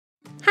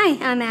Hi,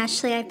 I'm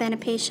Ashley. I've been a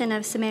patient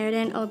of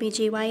Samaritan OB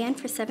GYN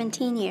for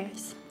 17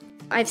 years.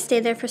 I've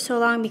stayed there for so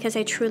long because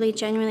I truly,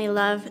 genuinely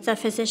love the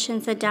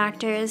physicians, the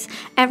doctors.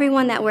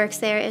 Everyone that works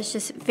there is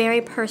just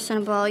very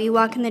personable. You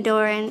walk in the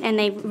door and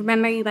they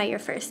remember you by your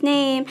first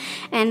name,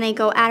 and they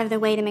go out of their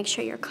way to make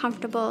sure you're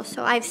comfortable.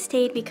 So I've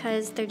stayed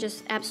because they're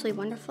just absolutely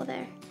wonderful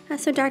there.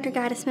 So Dr.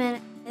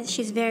 Gottesman,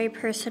 she's very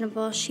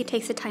personable. She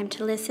takes the time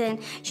to listen.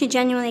 She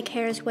genuinely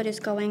cares what is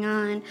going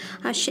on.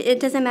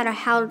 It doesn't matter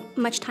how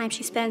much time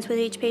she spends with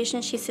each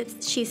patient.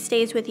 She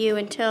stays with you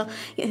until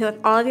you have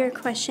all of your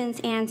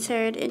questions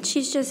answered. And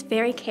she's just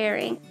very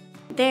caring.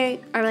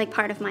 They are like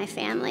part of my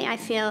family. I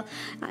feel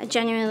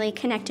genuinely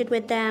connected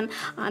with them.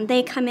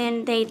 They come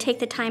in, they take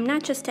the time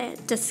not just to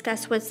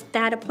discuss what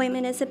that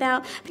appointment is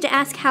about, but to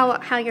ask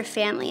how your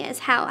family is,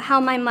 how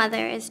my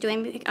mother is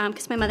doing,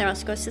 because my mother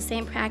also goes to the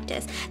same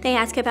practice. They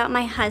ask about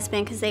my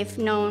husband because they've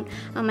known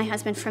my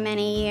husband for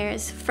many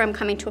years from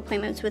coming to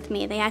appointments with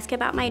me. They ask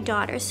about my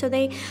daughter. So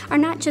they are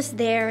not just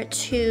there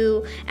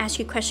to ask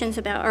you questions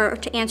about or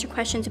to answer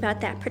questions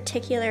about that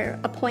particular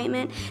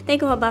appointment. They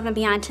go above and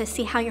beyond to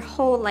see how your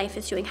whole life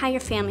is doing, how your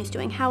family's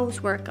doing,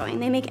 how's work going.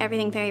 They make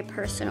everything very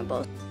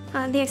personable.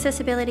 The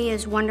accessibility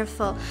is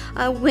wonderful.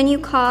 When you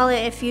call,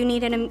 if you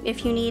need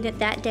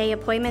that day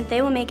appointment,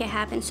 they will make it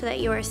happen so that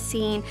you are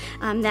seen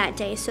that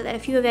day. So that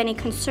if you have any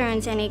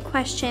concerns, any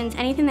questions,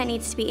 anything that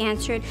needs to be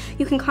answered,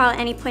 you can call at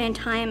any point in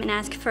time and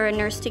ask for a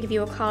nurse to give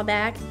you a call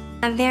back.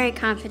 I'm very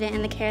confident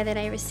in the care that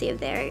I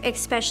receive there,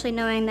 especially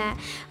knowing that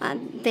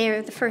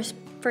they're the first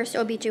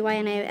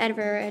OB/GYN I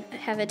ever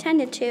have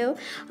attended to,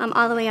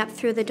 all the way up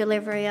through the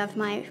delivery of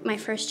my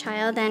first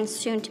child and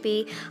soon to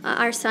be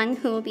our son,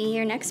 who will be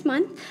here next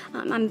month.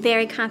 I'm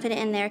very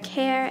confident in their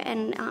care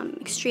and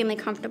extremely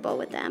comfortable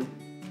with them.